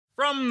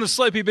From the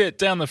slopey bit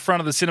down the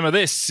front of the cinema,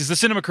 this is the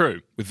Cinema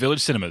Crew with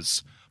Village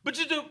Cinemas.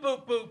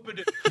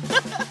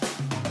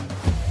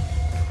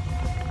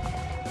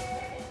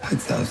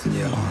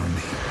 1,000-year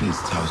army needs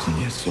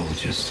 1,000-year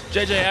soldiers.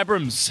 J.J.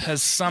 Abrams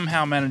has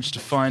somehow managed to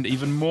find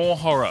even more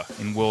horror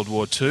in World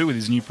War II with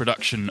his new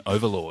production,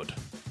 Overlord.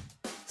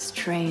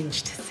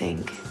 Strange to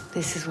think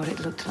this is what it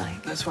looked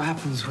like. That's what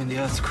happens when the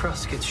Earth's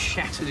crust gets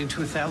shattered into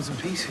 1,000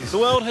 pieces. The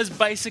world has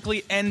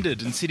basically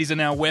ended and cities are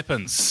now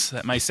weapons.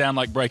 That may sound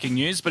like breaking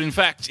news, but in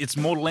fact, it's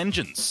mortal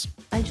engines.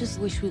 I just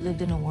wish we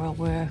lived in a world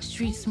where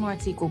street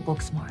smarts equal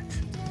book smarts.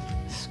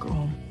 Screw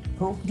 'em.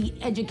 The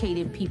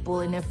educated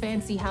people in their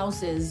fancy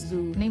houses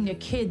who name their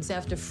kids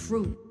after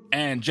fruit.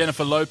 And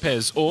Jennifer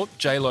Lopez, or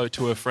J-Lo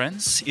to her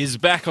friends, is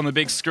back on the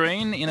big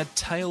screen in a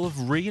tale of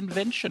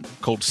reinvention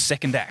called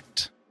Second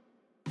Act.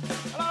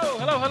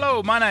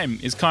 Hello. My name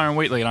is Kyron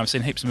Wheatley and I've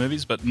seen heaps of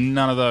movies, but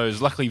none of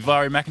those. Luckily,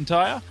 Vari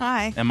McIntyre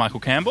Hi. and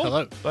Michael Campbell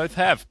Hello. both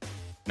have.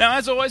 Now,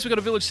 as always, we've got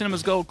a Village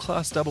Cinemas Gold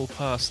Class double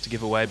pass to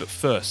give away, but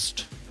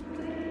first...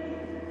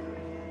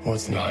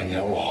 What's behind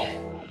that wall?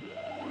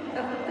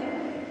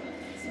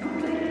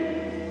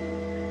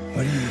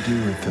 What do you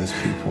do with those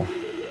people?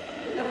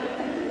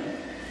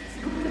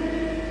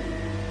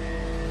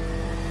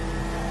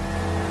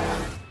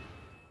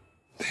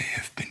 They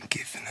have been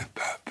given a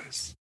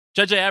purpose.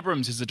 J.J.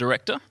 Abrams is a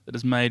director that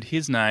has made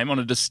his name on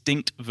a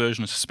distinct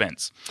version of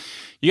suspense.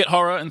 You get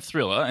horror and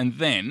thriller, and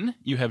then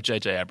you have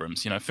J.J.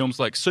 Abrams. You know, films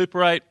like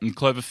Super 8 and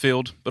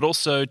Cloverfield, but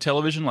also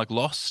television like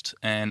Lost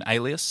and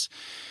Alias.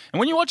 And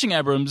when you're watching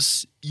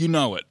Abrams, you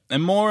know it.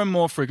 And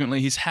more frequently,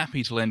 he's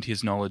happy to lend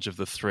his knowledge of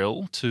the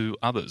thrill to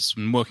others,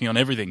 and working on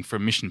everything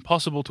from Mission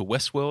Impossible to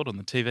Westworld on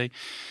the TV,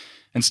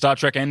 and Star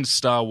Trek and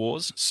Star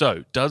Wars.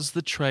 So, does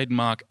the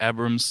trademark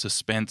Abrams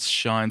suspense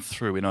shine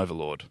through in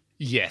Overlord?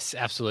 Yes,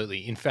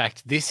 absolutely. In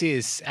fact, this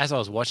is, as I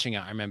was watching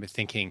it, I remember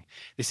thinking,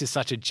 this is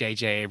such a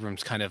J.J.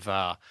 Abrams kind of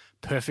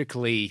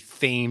perfectly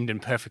themed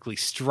and perfectly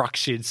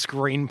structured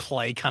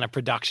screenplay kind of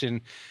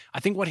production.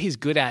 I think what he's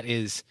good at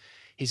is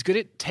he's good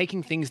at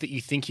taking things that you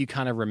think you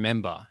kind of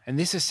remember. And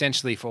this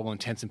essentially, for all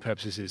intents and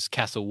purposes, is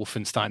Castle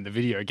Wolfenstein, the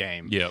video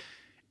game. Yep.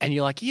 And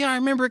you're like, yeah, I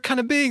remember it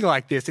kind of being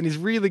like this. And he's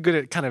really good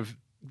at kind of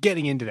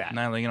getting into that.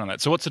 Nailing in on that.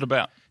 So what's it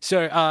about?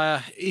 So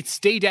it's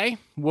D-Day,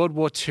 World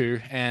War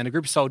II, and a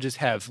group of soldiers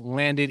have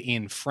landed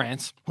in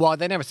France. Well,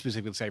 they never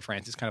specifically say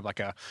France. It's kind of like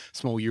a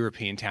small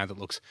European town that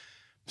looks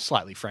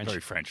slightly French.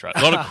 Very French, right?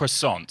 A lot of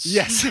croissants.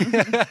 Yes.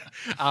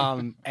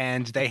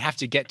 And they have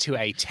to get to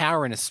a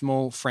tower in a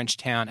small French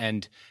town,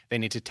 and they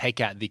need to take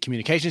out the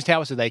communications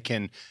tower so they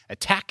can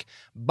attack.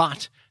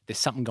 But there's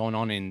something going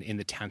on in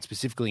the town,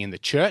 specifically in the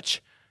church,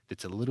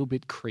 that's a little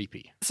bit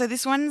creepy. So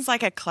this one's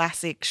like a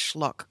classic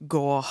schlock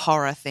gore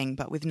horror thing,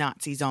 but with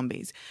Nazi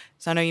zombies.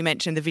 So I know you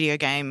mentioned the video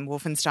game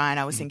Wolfenstein.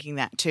 I was thinking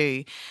that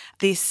too.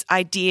 This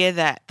idea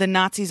that the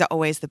Nazis are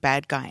always the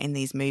bad guy in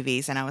these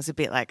movies. And I was a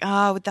bit like,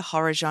 with the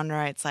horror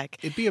genre, it's like...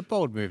 It'd be a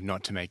bold move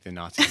not to make the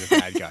Nazis the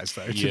bad guys,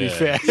 though, to be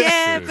fair.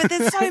 Yeah, but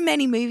there's so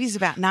many movies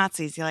about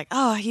Nazis. You're like,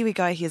 oh, here we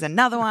go. Here's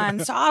another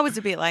one. So I was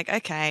a bit like,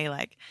 okay,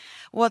 like...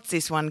 what's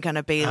this one going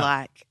to be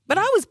like? But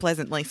I was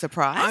pleasantly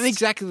surprised. I'm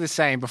exactly the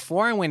same.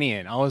 Before I went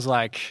in, I was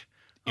like...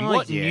 In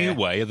what new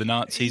way are the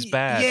Nazis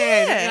bad?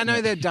 Yeah, I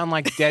know they've done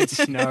like Dead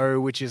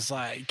Snow, which is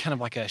like kind of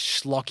like a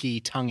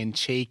schlocky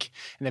tongue-in-cheek.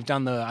 And they've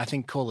done I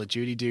think Call of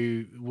Duty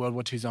do World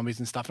War II zombies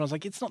and stuff. And I was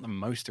like, it's not the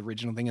most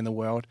original thing in the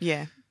world.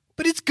 Yeah.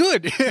 But it's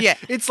good. Yeah.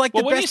 It's like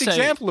the best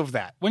example of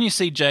that. When you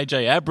see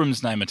J.J.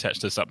 Abrams' name attached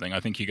to something, I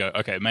think you go,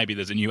 okay, maybe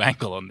there's a new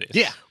angle on this.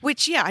 Yeah.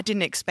 Which, I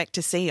didn't expect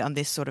to see on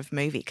this sort of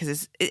movie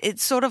because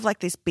it's sort of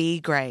like this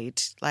B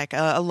grade, like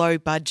a low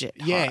budget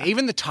Yeah, horror.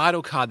 even the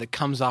title card that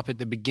comes up at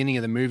the beginning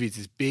of the movie is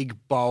this big,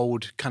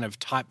 bold kind of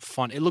type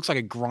font. It looks like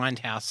a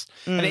grindhouse.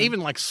 And it even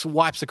like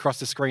swipes across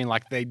the screen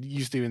like they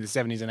used to in the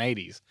 70s and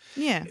 80s.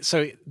 Yeah.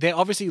 So they're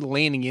obviously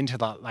leaning into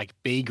the like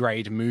B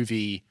grade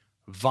movie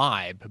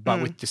vibe, but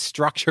with the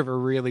structure of a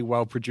really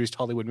well-produced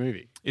Hollywood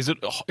movie. Is it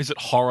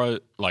horror,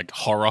 like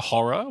horror?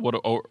 What,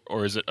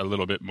 or is it a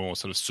little bit more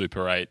sort of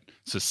Super 8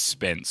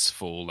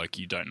 suspenseful, like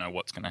you don't know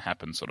what's going to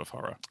happen sort of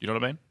horror? You know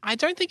what I mean? I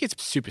don't think it's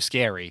super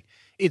scary.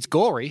 It's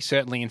gory,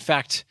 certainly. In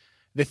fact,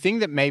 the thing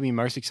that made me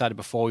most excited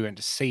before we went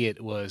to see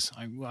it was,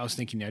 I was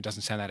thinking, it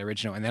doesn't sound that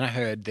original. And then I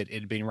heard that it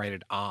had been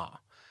rated R. And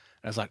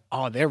I was like,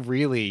 oh, they're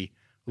really...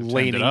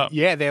 leaning,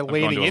 they're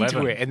leaning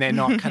into it, and they're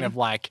not kind of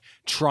like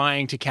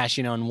trying to cash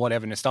in on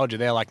whatever nostalgia.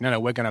 They're like, no,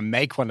 we're going to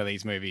make one of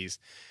these movies.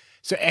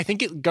 So I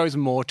think it goes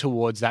more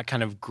towards that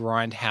kind of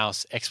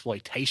grindhouse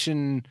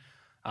exploitation,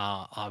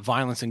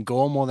 violence and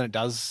gore more than it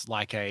does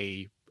like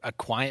a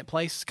Quiet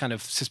Place kind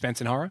of suspense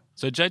and horror.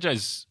 So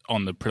JJ's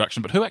on the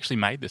production, but who actually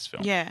made this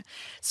film? Yeah.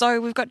 So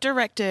we've got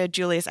director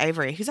Julius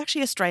Avery, who's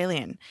actually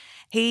Australian.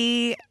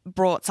 He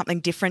brought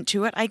something different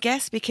to it, I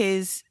guess,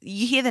 because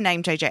you hear the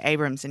name J.J.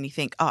 Abrams and you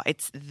think, oh,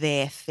 it's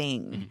their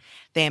thing,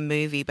 their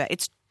movie, but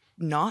it's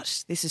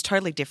not. This is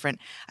totally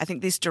different. I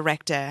think this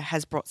director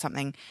has brought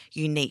something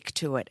unique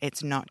to it.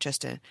 It's not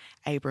just a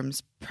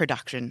Abrams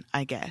production,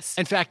 I guess.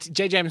 In fact,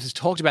 J.J. Abrams has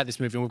talked about this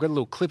movie, and we've got a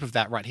little clip of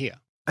that right here.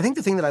 I think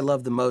the thing that I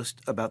loved the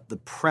most about the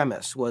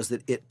premise was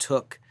that it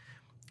took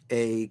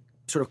a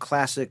sort of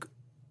classic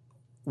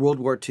World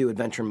War II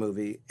adventure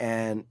movie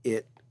and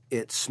it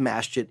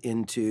smashed it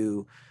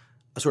into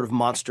a sort of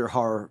monster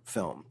horror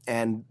film.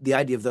 And the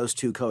idea of those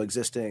two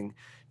coexisting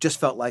just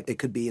felt like it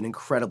could be an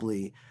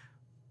incredibly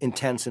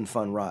intense and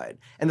fun ride.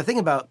 And the thing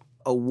about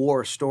a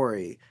war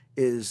story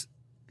is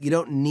you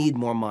don't need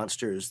more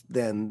monsters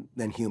than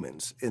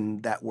humans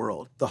in that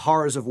world. The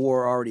horrors of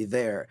war are already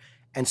there.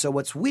 And so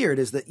what's weird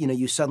is that,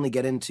 you suddenly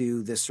get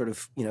into this sort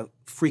of,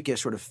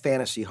 freakish sort of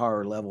fantasy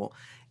horror level,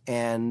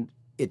 and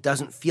it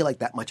doesn't feel like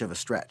that much of a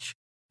stretch.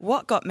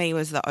 What got me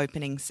was the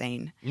opening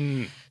scene.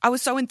 I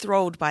was so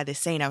enthralled by this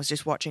scene. I was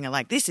just watching it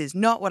like, this is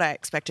not what I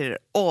expected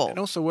at all. And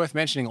also worth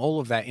mentioning, all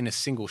of that in a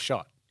single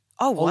shot.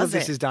 Oh, all of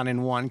this is done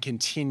in one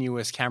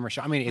continuous camera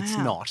shot. I mean, it's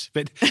not,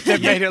 but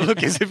they've made it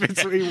look as if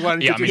it's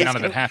one. Yeah, I mean, none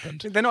of it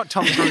happened. They're not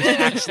Tom Cruise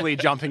actually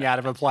jumping out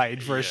of a plane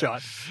for a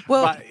shot.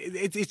 Well, but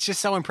it's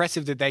just so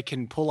impressive that they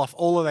can pull off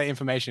all of that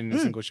information in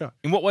a single shot.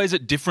 In what way is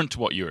it different to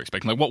what you were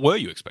expecting? Like, what were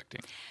you expecting?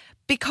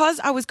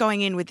 Because I was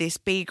going in with this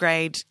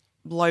B-grade,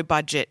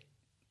 low-budget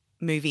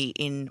movie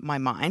in my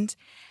mind,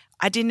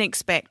 I didn't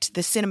expect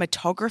the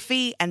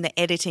cinematography and the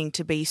editing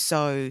to be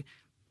so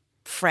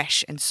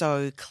fresh and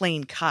so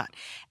clean cut.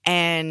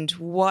 And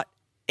what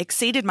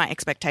exceeded my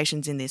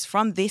expectations in this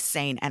from this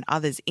scene and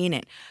others in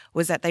it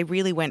was that they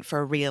really went for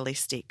a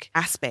realistic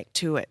aspect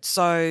to it.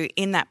 So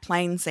in that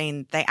plane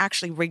scene, they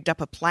actually rigged up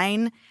a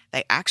plane,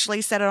 they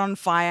actually set it on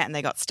fire, and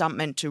they got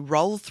stuntmen to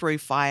roll through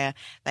fire.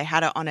 They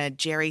had it on a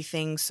jerry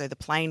thing, so the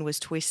plane was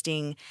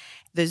twisting.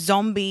 The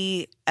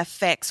zombie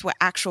effects were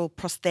actual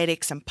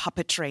prosthetics and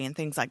puppetry and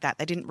things like that.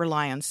 They didn't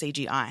rely on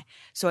CGI.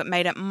 So it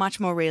made it much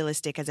more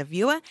realistic as a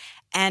viewer,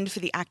 and for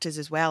the actors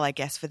as well, I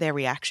guess, for their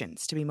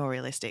reactions to be more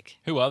realistic.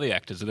 Who are the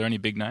actors? Are there any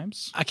big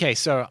names? Okay,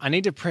 so I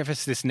need to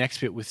preface this next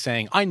bit with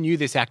saying I knew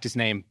this actor's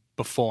name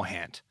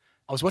beforehand.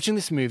 I was watching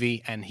this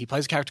movie and he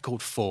plays a character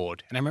called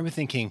Ford, and I remember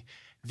thinking,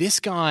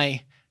 this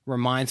guy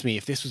reminds me,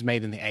 if this was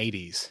made in the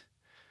 80s,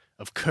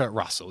 of Kurt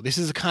Russell. This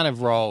is the kind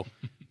of role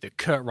that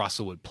Kurt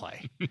Russell would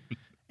play.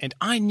 And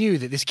I knew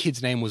that this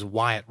kid's name was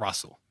Wyatt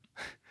Russell.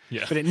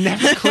 Yeah. But it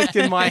never clicked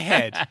in my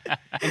head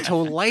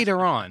until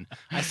later on.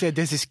 I said,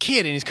 there's this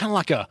kid and he's kind of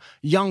like a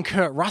young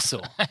Kurt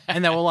Russell.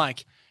 And they were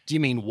like, do you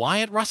mean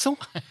Wyatt Russell?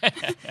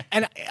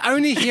 And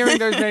only hearing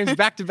those names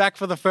back to back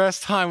for the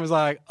first time was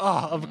like,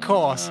 oh, of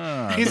course.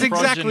 He's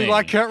exactly progeny.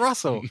 like Kurt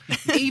Russell.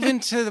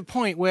 Even to the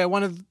point where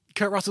one of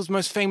Kurt Russell's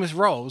most famous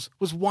roles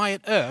was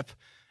Wyatt Earp,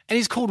 and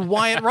he's called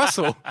Wyatt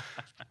Russell.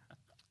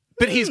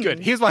 But he's good.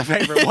 Here's my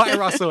favorite. Wyatt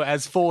Russell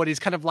as Ford. He's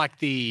kind of like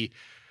he's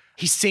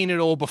seen it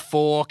all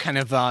before, kind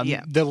of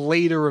the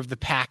leader of the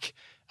pack.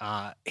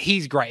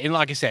 He's great. And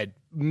like I said,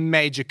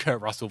 major Kurt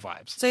Russell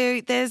vibes.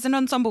 So there's an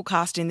ensemble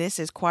cast in this.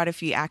 There's quite a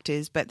few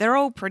actors, but they're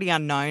all pretty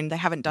unknown. They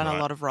haven't done a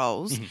lot of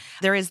roles. Mm-hmm.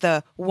 There is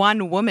the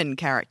one woman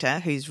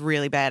character who's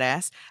really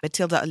badass,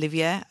 Mathilde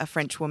Olivier, a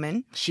French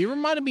woman. She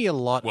reminded me a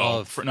lot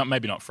of...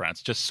 maybe not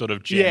France, just sort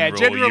of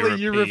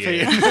generally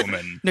European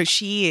woman. No,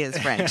 she is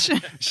French.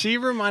 She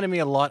reminded me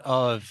a lot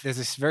of... There's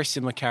this very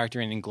similar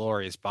character in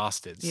Inglourious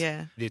Bastards.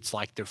 Yeah. It's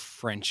like the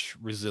French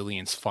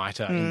resilience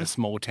fighter in the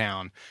small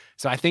town.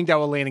 So I think they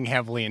were leaning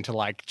heavily into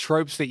like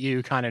tropes that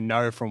you kind of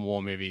know from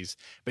war movies,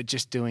 but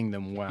just doing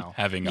them well.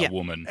 Having a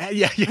woman.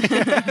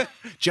 Yeah.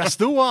 Just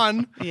the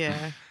one.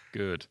 Yeah.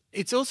 Good.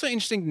 It's also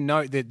interesting to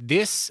note that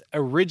this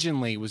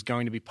originally was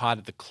going to be part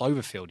of the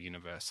Cloverfield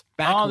universe.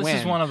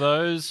 This is one of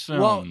those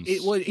films.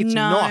 Well, it's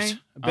not.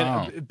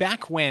 But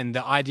back when,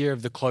 the idea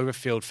of the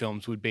Cloverfield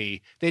films would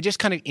be, they're just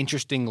kind of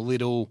interesting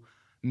little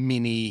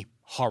mini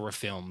horror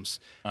films.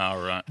 Oh,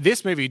 right.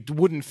 This movie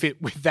wouldn't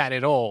fit with that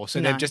at all.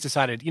 So they've just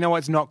decided, you know what,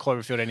 it's not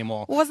Cloverfield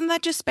anymore. Wasn't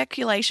that just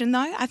speculation,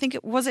 though? I think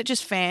was it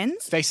just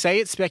fans? They say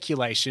it's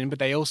speculation, but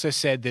they also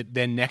said that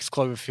their next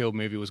Cloverfield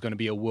movie was going to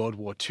be a World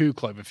War II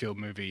Cloverfield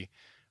movie,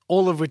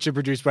 all of which are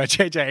produced by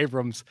J.J.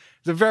 Abrams.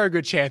 There's a very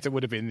good chance it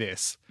would have been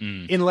this,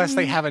 unless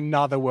they have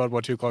another World War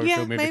II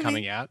Cloverfield movie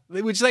coming out,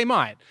 which they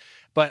might.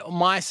 But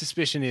my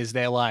suspicion is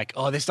they're like,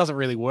 oh, this doesn't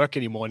really work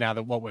anymore now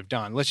that what we've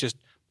done. Let's just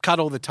cut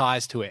all the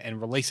ties to it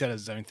and release it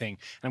as its own thing.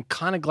 And I'm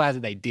kind of glad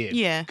that they did.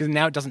 Yeah. Because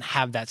now it doesn't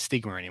have that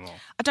stigma anymore.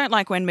 I don't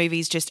like when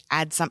movies just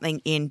add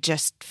something in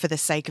just for the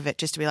sake of it,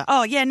 just to be like,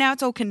 oh, yeah, now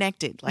it's all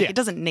connected. Like, it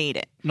doesn't need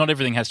it. Not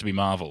everything has to be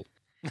Marvel.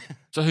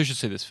 So who should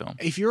see this film?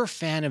 If you're a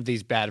fan of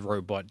these bad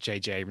robot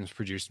J.J. Abrams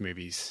produced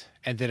movies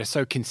and that are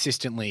so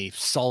consistently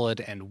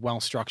solid and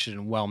well-structured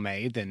and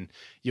well-made, then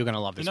you're going to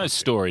love this one. He knows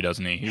story,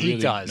 doesn't he? He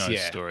really does, knows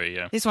story,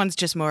 yeah. This one's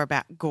just more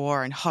about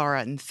gore and horror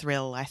and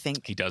thrill, I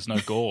think. He does know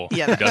gore. He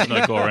does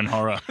know gore and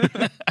horror.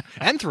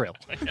 And thrill.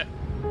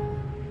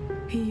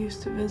 He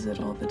used to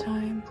visit all the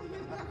time.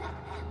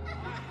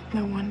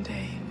 Then one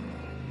day,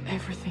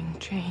 everything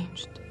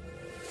changed.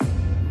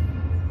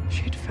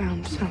 She'd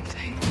found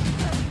something.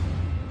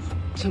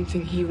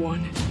 Something he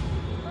wanted.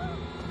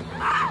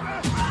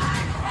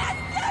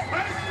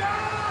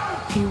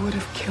 He would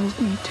have killed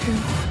me too.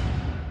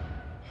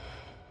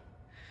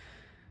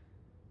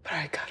 But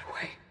I got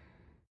away.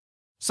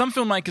 Some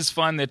filmmakers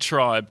find their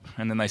tribe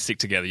and then they stick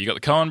together. You got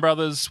the Coen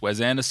brothers, Wes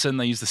Anderson.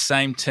 They use the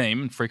same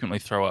team and frequently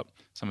throw up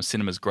some of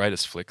cinema's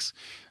greatest flicks.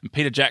 And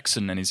Peter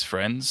Jackson and his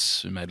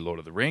friends, who made Lord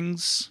of the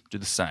Rings, do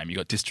the same. You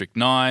got District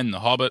 9,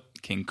 The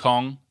Hobbit, King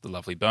Kong, The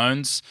Lovely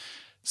Bones.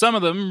 Some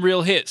of them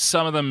real hits,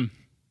 some of them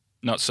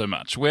not so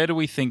much. Where do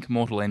we think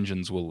Mortal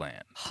Engines will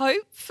land?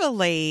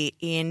 Hopefully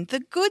in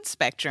the good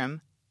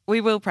spectrum. We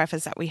will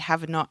preface that we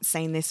have not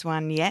seen this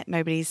one yet.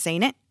 Nobody's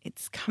seen it.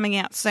 It's coming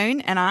out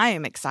soon, and I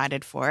am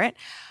excited for it.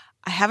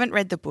 I haven't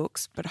read the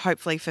books, but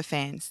hopefully for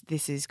fans,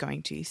 this is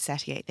going to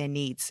satiate their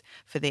needs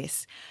for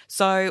this.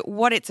 So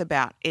what it's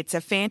about, it's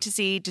a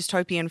fantasy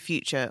dystopian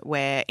future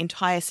where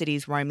entire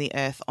cities roam the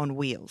earth on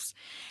wheels.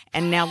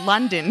 And now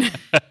London,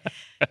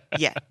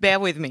 yeah, bear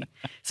with me.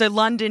 So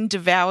London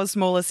devours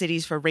smaller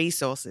cities for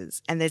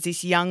resources. And there's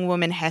this young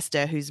woman,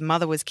 Hester, whose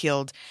mother was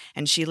killed,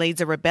 and she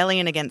leads a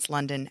rebellion against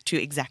London to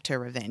exact her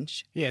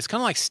revenge. Yeah, it's kind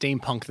of like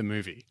Steampunk the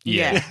movie.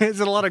 Yeah. There's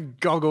a lot of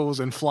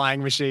goggles and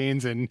flying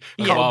machines and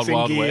Yeah. cogs and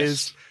Wild gears.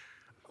 West.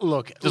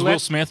 Look, Does Will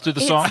Smith do the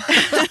song?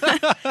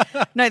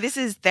 No, this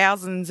is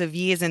thousands of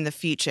years in the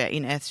future,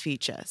 in Earth's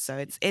future.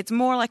 So it's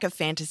more like a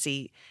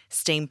fantasy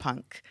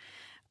steampunk.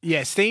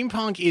 yeah,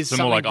 steampunk is So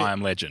something more like that- I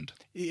Am Legend.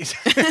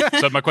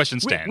 So my question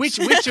stands. Which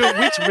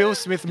Will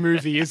Smith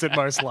movie is it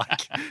most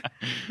like?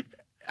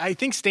 I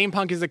think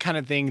steampunk is the kind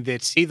of thing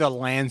that either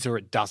lands or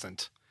it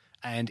doesn't.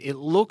 And it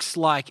looks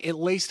like, at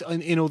least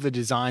in all the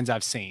designs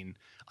I've seen,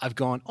 I've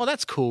gone, oh,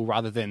 that's cool,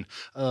 rather than,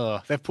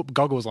 they've put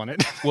goggles on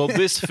it. Well,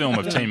 this film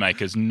of team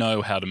makers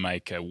know how to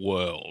make a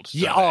world.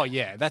 Yeah, don't they? oh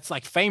yeah, that's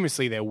like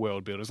famously their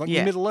world builders, like Yeah.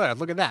 the Middle Earth.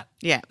 Look at that.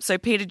 Yeah. So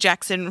Peter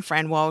Jackson,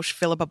 Fran Walsh,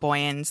 Philippa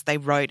Boyens, they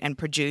wrote and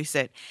produced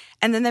it.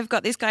 And then they've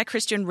got this guy,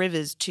 Christian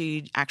Rivers,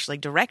 to actually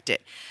direct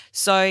it.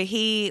 So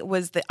he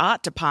was the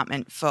art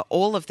department for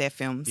all of their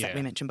films that Yeah.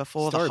 we mentioned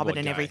before, The Storyboard Hobbit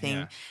and guy, everything.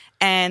 yeah.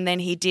 And then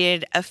he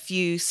did a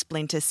few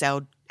Splinter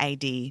Cell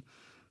AD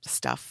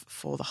stuff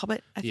for The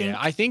Hobbit, I think. Yeah,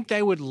 I think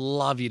they would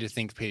love you to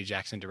think Peter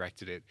Jackson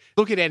directed it.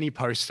 Look at any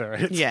poster.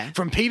 It's Yeah.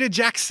 from Peter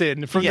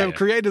Jackson, from Yeah. the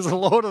creators of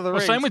Lord of the Well,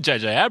 Rings. same with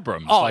J.J.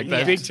 Abrams. Oh, like yeah.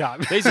 that- Big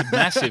time. These are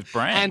massive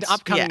brands. And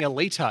upcoming Yeah.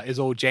 Alita is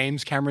all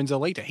James Cameron's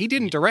Alita. He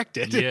didn't direct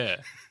it. Yeah.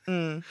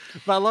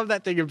 But I love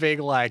that thing of being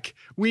like,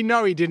 we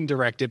know he didn't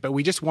direct it, but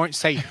we just won't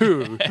say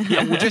who.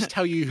 And we'll just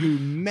tell you who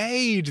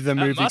made the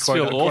movie. It must quote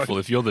feel unquote. awful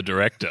if you're the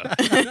director.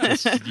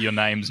 Just your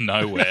name's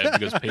nowhere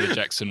because Peter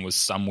Jackson was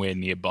somewhere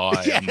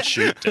nearby on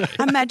shoot day.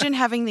 Imagine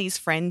having these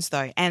friends,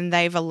 though, and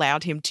they've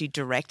allowed him to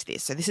direct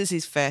this. So this is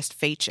his first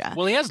feature.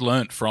 Well, he has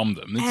learnt from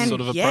them. This is And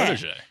sort of a yeah.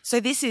 protege. So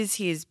this is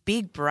his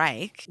big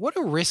break. What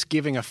a risk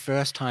giving a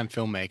first-time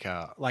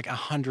filmmaker like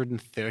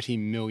 $130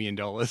 million.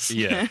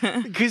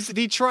 Yeah. Because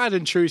the tried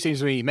and true seems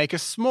to be make a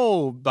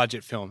small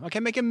budget film. Okay,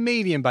 make a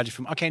medium budget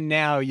film. Okay,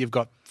 now you've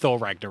got Thor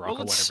Ragnarok or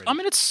Well, whatever. I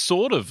mean, it's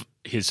sort of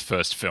his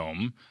first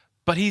film,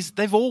 but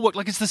they've all worked,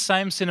 like it's the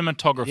same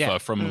cinematographer Yeah.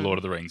 from Lord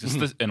of the Rings.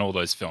 It's in all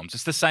those films.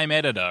 It's the same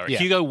editor. Yeah.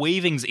 Hugo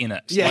Weaving's in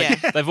it. Yeah.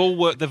 Like, they've all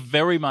worked, they've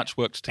very much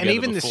worked And together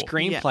even before. the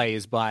screenplay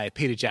is by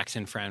Peter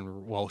Jackson,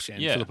 Fran Walsh,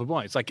 and Yeah. Philippa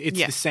Boyens. Like it's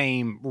Yeah. the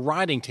same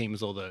writing team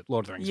as all the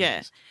Lord of the Rings Yeah.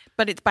 movies.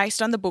 But it's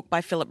based on the book by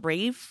Philip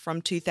Reeve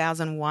from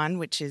 2001,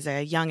 which is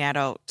a young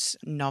adult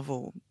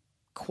novel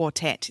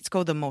quartet. It's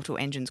called the Mortal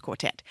Engines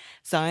Quartet.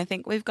 So I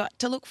think we've got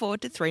to look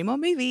forward to 3 more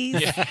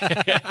movies.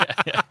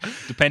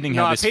 Depending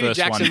how No, this Peter first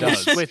Jackson one will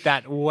does. split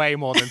that way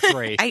more than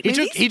 3. 8 he took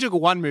movies? he took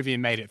one movie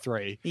and made it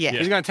 3. Yeah.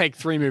 He's going to take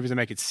 3 movies and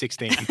make it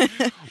 16.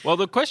 Well,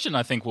 the question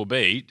I think will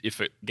be, if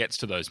it gets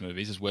to those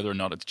movies, is whether or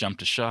not it's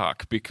jumped a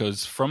shark.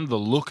 Because from the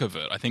look of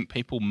it, I think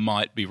people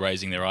might be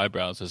raising their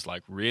eyebrows as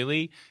like,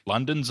 really?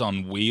 London's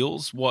on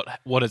wheels? What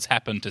has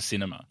happened to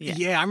cinema?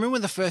 Yeah, I remember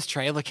when the first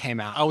trailer came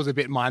out, I was a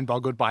bit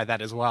mind-boggled by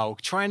that as well.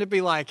 Trying to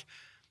be like,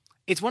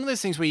 it's one of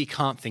those things where you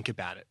can't think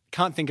about it.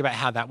 Can't think about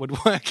how that would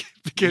work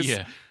because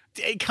Yeah.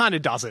 it kind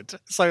of doesn't.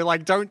 So,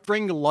 like, don't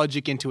bring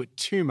logic into it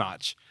too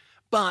much.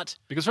 But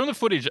Because from the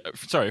footage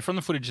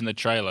in the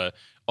trailer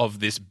of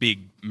this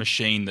big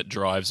machine that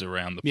drives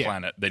around the Yeah.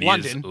 planet that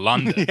London. is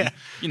London, Yeah.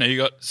 you know, you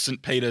got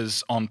St.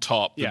 Peter's on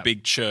top, the Yeah.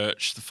 big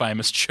church, the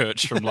famous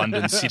church from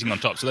London sitting on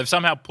top. So they've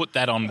somehow put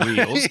that on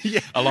wheels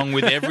along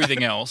with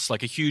everything else,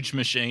 like a huge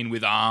machine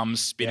with arms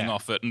spinning Yeah.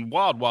 off it. And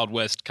Wild Wild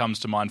West comes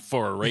to mind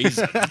for a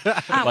reason. What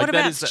that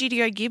about is-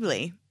 Studio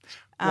Ghibli?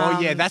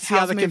 well, yeah, that's the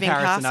Howl's other Moving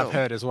comparison Castle. I've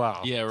heard as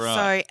well. Yeah,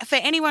 right. So for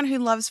anyone who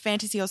loves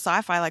fantasy or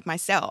sci-fi like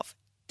myself,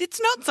 it's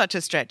not such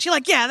a stretch. You're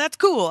like, yeah, that's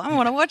cool. I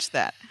want to watch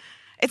that.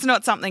 It's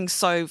not something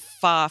so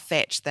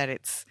far-fetched that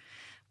it's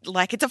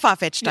like it's a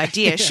far-fetched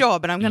idea, sure,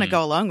 but I'm going to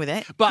go along with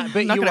it. But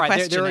I'm not you're gonna right. There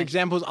question are it.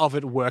 examples of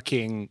it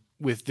working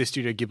with the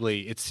Studio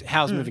Ghibli. It's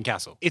Howl's Moving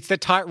Castle. It's the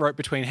tightrope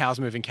between Howl's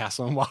Moving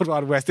Castle and Wild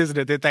Wild West, isn't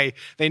it? That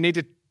they need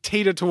to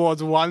teeter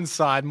towards one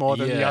side more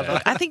than the Yeah.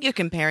 other. I think you're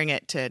comparing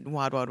it to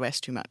Wild Wild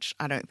West too much.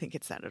 I don't think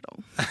it's that at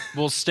all.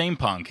 Well,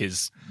 steampunk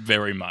is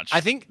very much. I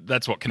think-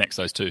 that's what connects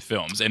those two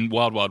films. And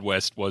Wild Wild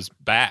West was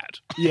bad.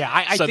 Yeah,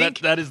 I So think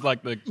that is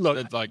like Look-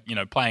 that's like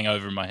playing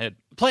over in my head.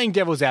 playing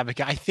devil's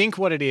advocate, I think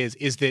what it is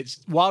that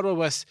Wild Wild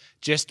West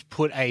just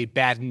put a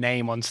bad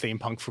name on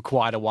steampunk for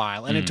quite a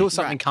while. And until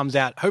something comes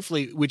out,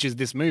 hopefully, which is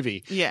this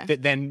movie,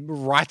 that then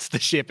rights the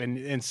ship and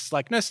it's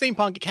like, no,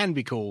 steampunk can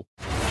be cool.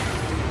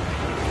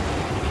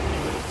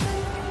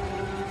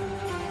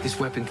 This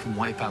weapon can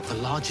wipe out the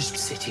largest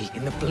city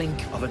in the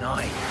blink of an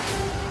eye.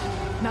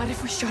 Not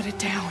if we shut it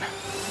down.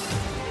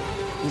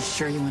 You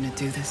sure you want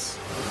to do this?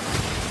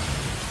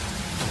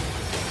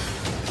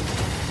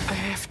 I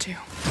have to.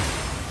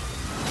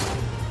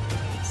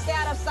 Stay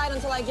out of sight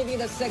until I give you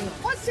the signal.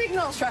 What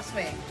signal? Trust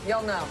me,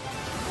 you'll know.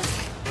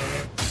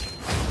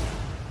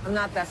 I'm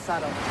not that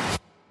subtle.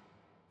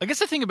 I guess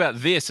the thing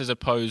about this, as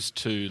opposed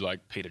to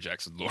like Peter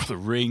Jackson's Lord of the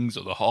Rings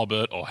or The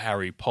Hobbit or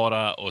Harry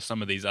Potter or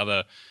some of these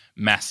other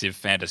massive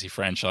fantasy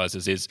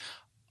franchises, is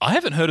I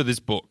haven't heard of this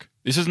book.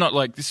 This is not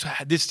like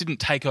this didn't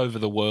take over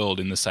the world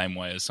in the same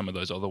way as some of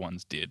those other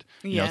ones did.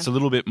 You know, it's a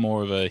little bit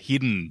more of a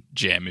hidden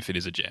gem, if it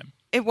is a gem.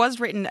 It was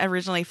written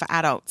originally for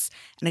adults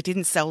and it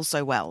didn't sell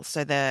so well.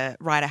 So the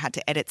writer had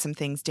to edit some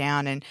things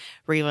down and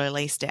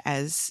re-released it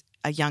as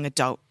a young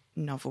adult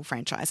novel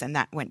franchise, and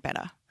that went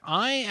better.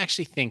 I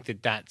actually think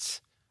that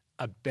that's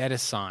a better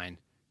sign,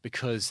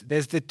 because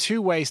there's the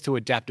two ways to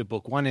adapt a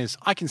book. One is,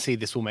 I can see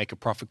this will make a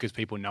profit because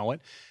people know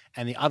it.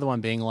 And the other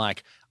one being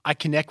like, I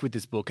connect with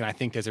this book and I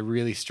think there's a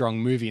really strong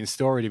movie and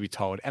story to be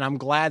told. And I'm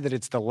glad that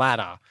it's the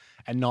latter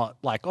and not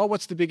like, oh,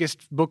 what's the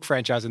biggest book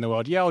franchise in the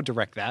world? Yeah, I'll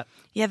direct that.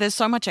 Yeah, there's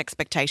so much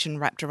expectation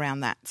wrapped around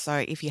that.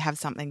 So if you have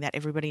something that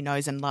everybody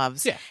knows and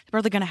loves, they're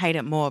probably going to hate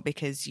it more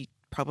because you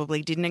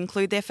probably didn't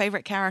include their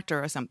favorite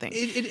character or something.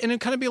 And it'd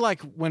kind of be like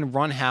when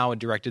Ron Howard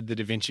directed The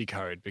Da Vinci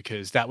Code,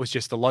 because that was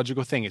just the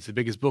logical thing. It's the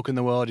biggest book in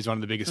the world. He's one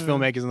of the biggest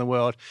filmmakers in the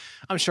world.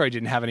 I'm sure he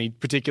didn't have any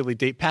particularly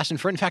deep passion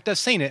for it. In fact, I've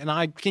seen it and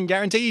I can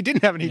guarantee he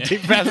didn't have any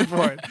deep passion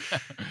for it.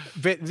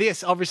 But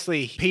this,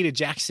 obviously, Peter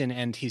Jackson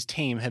and his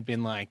team have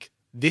been like,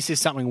 this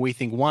is something we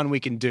think, one, we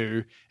can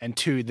do, and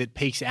two, that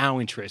piques our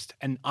interest.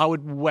 And I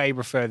would way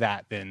prefer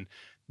that than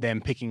them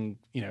picking,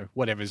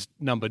 whatever's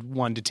numbered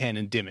 1 to 10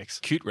 in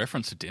Dymocks. Cute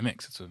reference to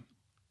Dymocks. It's a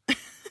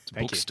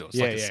bookstore.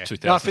 It's it's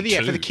 2002. No,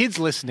 for the kids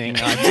listening,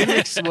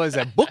 Dymocks was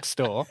a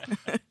bookstore.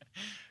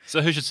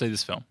 So who should see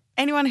this film?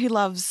 Anyone who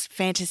loves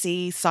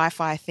fantasy,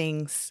 sci-fi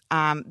things,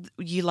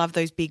 you love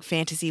those big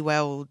fantasy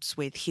worlds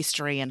with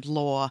history and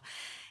lore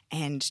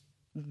and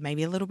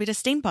maybe a little bit of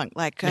steampunk,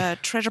 like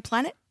Treasure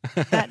Planet,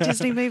 that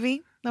Disney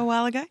movie a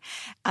while ago.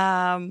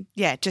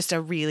 Just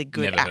a really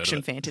good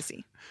action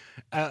fantasy.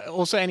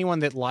 Also, anyone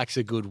that likes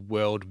a good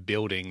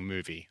world-building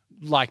movie,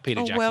 like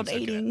Peter Jackson.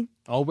 World-eating.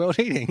 Oh,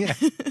 world-eating, yeah.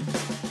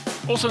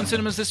 Also in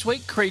cinemas this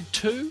week, Creed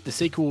 2. The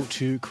sequel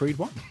to Creed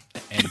 1.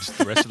 And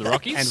the rest of the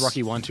Rockies. And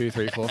Rocky 1, 2,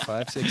 3, 4,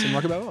 5, 6, and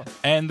Rocky Balboa.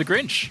 And The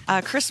Grinch.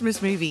 A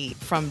Christmas movie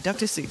from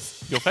Dr.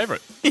 Seuss. Your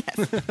favourite.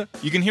 Yes.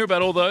 You can hear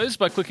about all those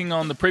by clicking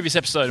on the previous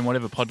episode in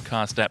whatever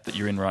podcast app that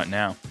you're in right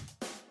now.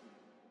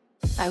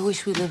 I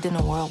wish we lived in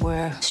a world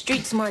where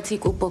street smarts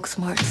equal book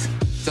smarts.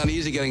 It's not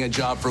easy getting a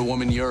job for a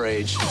woman your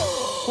age.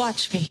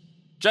 Watch me.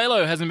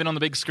 J-Lo hasn't been on the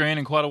big screen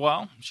in quite a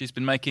while. She's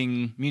been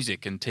making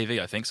music and TV,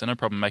 I think, so no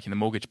problem making the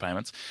mortgage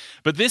payments.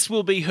 But this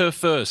will be her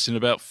first in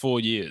about 4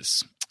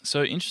 years.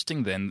 So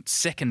interesting then,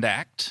 second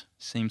act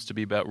seems to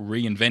be about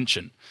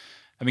reinvention.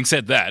 Having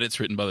said that, it's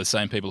written by the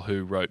same people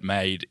who wrote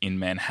Made in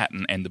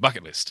Manhattan and The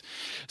Bucket List.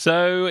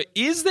 So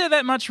is there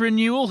that much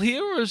renewal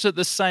here, or is it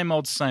the same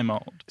old, same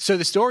old? So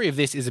the story of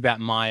this is about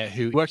Maya,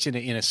 who works in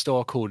a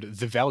store called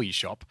The Value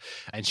Shop,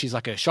 and she's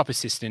like a shop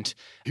assistant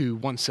who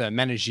wants a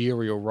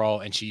managerial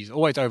role, and she's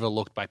always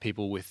overlooked by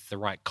people with the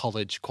right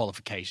college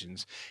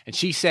qualifications. And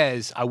she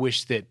says, I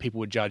wish that people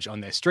would judge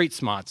on their street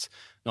smarts,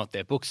 not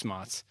their book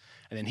smarts.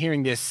 And then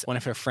hearing this, one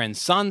of her friend's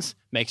sons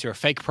makes her a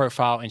fake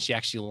profile, and she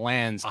actually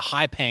lands a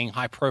high-paying,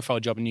 high-profile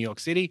job in New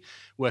York City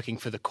working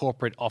for the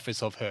corporate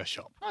office of her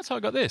shop. That's how I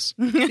got this.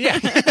 Yeah.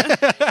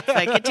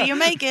 Fake it till you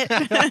make it.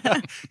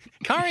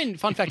 Karen,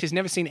 fun fact, has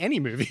never seen any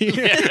movie.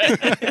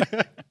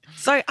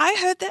 So I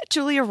heard that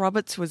Julia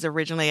Roberts was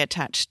originally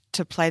attached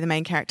to play the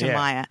main character,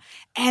 Maya.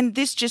 And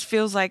this just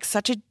feels like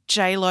such a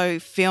J-Lo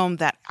film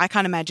that I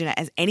can't imagine it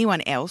as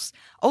anyone else.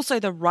 Also,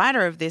 the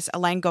writer of this,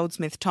 Elaine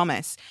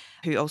Goldsmith-Thomas,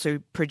 who also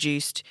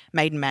produced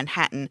Made in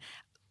Manhattan,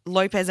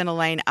 Lopez and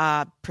Elaine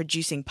are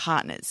producing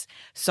partners.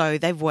 So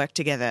they've worked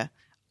together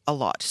a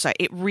lot. So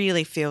it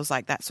really feels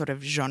like that sort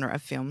of genre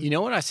of film. You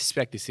know what I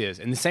suspect this is?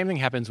 And the same thing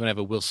happens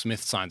whenever Will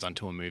Smith signs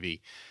onto a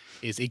movie,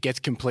 is it gets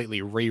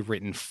completely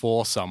rewritten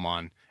for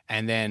someone.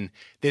 And then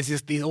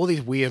there's all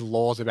these weird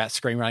laws about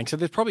screenwriting. So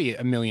there's probably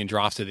a million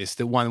drafts of this.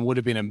 The one would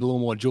have been a little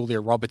more Julia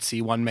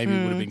Roberts-y. One maybe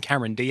would have been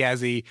Cameron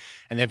Diaz-y.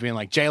 And they've been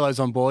like, J-Lo's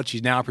on board.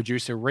 She's now a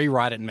producer.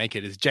 Rewrite it and make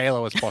it as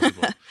J-Lo as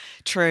possible.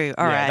 True.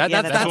 All right.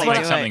 That's what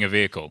makes something a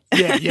vehicle.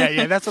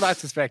 Yeah. That's what I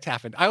suspect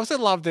happened. I also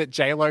love that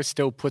J-Lo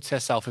still puts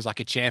herself as like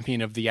a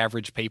champion of the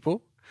average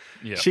people.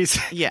 Yeah.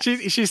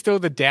 She's still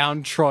the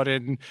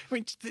downtrodden. I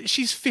mean,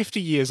 she's 50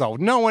 years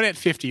old. No one at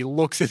 50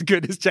 looks as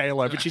good as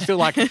J-Lo, but she's still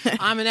like,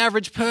 I'm an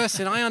average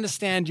person. I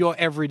understand your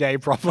everyday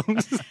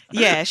problems.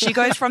 Yeah, she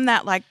goes from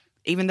that, like,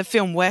 even the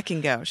film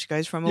Working Girl. She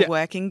goes from a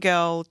working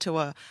girl to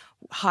a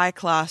high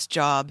class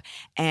job,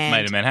 and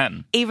Made in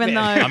Manhattan. even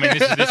though I mean,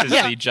 this is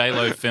the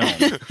J-Lo film.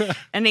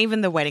 and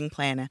even The Wedding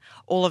Planner,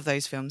 all of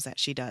those films that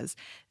she does,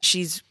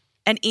 she's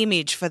an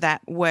image for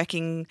that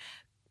working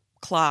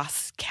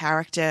class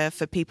character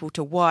for people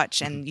to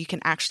watch, and you can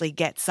actually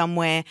get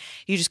somewhere.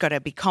 You just got to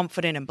be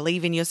confident and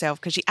believe in yourself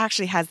because she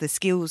actually has the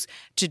skills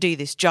to do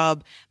this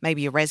job.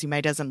 Maybe your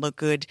resume doesn't look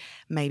good.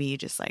 Maybe you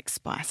just like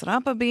spice it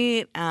up a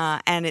bit.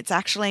 And it's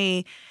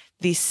actually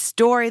this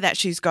story that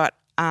she's got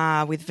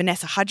with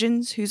Vanessa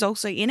Hudgens, who's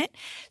also in it.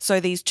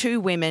 So these two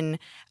women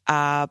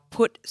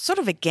put sort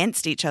of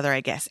against each other,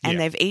 I guess,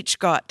 and they've each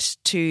got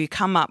to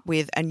come up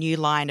with a new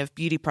line of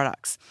beauty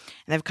products.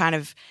 And they've kind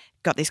of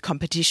got this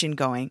competition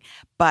going.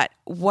 But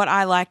what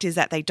I liked is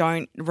that they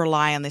don't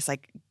rely on this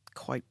like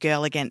quote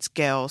girl against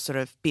girl sort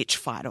of bitch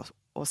fight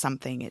or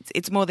something.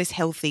 It's more this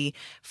healthy,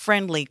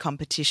 friendly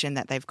competition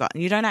that they've got.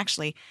 And you don't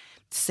actually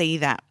see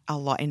that a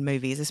lot in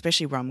movies,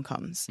 especially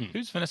rom-coms.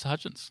 Who's Vanessa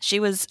Hudgens?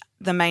 She was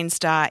the main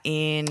star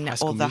in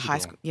all the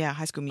Musical.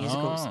 high school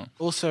musicals. Oh.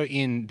 Also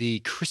in the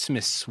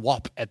Christmas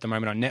Swap at the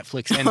moment on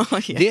Netflix. And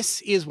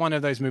this is one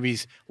of those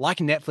movies like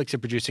Netflix are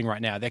producing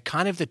right now. They're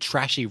kind of the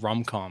trashy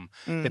rom-com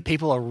that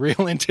people are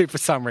real into for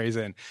some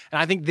reason.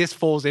 And I think this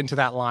falls into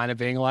that line of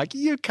being like,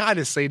 you've kind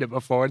of seen it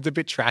before. It's a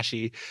bit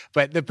trashy.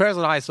 But the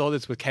person I saw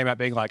this with came out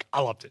being like,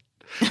 I loved it.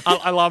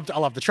 I love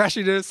the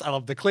trashiness. I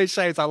love the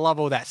cliches. I love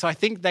all that. So I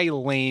think they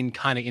lean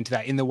kind of into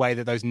that in the way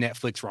that those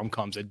Netflix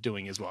rom-coms are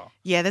doing as well.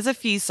 Yeah, there's a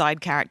few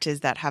side characters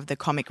that have the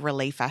comic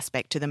relief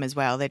aspect to them as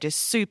well. They're just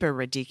super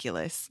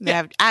ridiculous.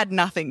 They add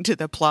nothing to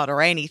the plot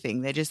or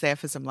anything. They're just there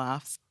for some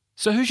laughs.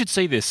 So who should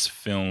see this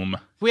film?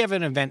 We have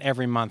an event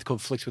every month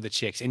called Flicks with the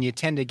Chicks, and you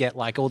tend to get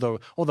like all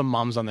the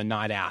mums on the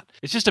night out.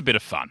 It's just a bit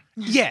of fun.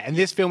 Yeah, and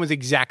this film is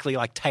exactly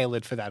like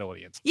tailored for that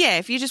audience. Yeah,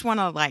 if you just want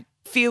to like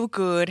feel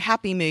good,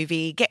 happy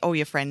movie, get all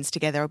your friends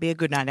together, it'll be a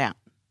good night out.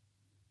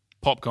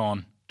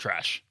 Popcorn,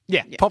 trash.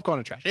 Yeah. Popcorn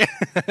and trash.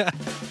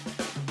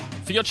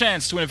 For your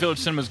chance to win a Village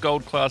Cinemas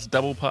Gold Class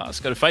Double Pass,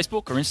 go to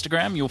Facebook or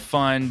Instagram. You'll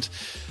find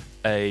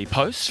a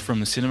post from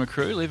the cinema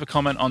crew. Leave a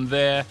comment on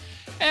there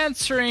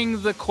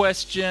answering the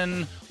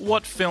question,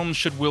 what film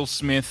should Will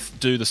Smith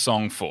do the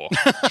song for?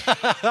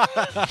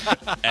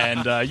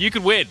 And you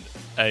could win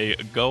a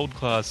Gold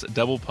Class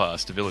Double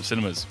Pass to Village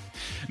Cinemas.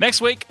 Next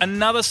week,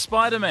 another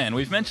Spider-Man.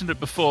 We've mentioned it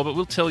before, but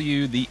we'll tell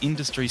you the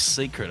industry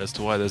secret as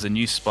to why there's a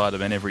new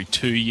Spider-Man every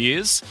 2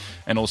 years,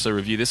 and also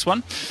review this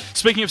one.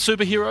 Speaking of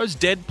superheroes,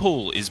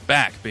 Deadpool is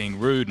back, being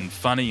rude and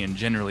funny and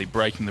generally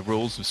breaking the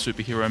rules of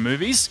superhero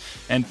movies.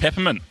 And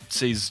Peppermint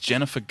sees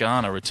Jennifer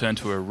Garner return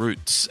to her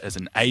roots as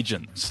an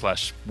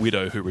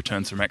agent/widow who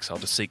returns from exile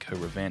to seek her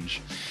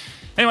revenge.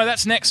 Anyway,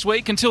 that's next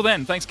week. Until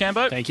then, thanks,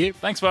 Cambo. Thank you.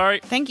 Thanks, Vari.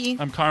 Thank you.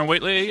 I'm Kyron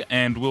Wheatley,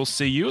 and we'll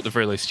see you, at the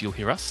very least, you'll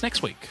hear us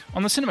next week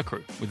on The Cinema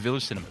Crew with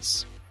Village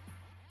Cinemas.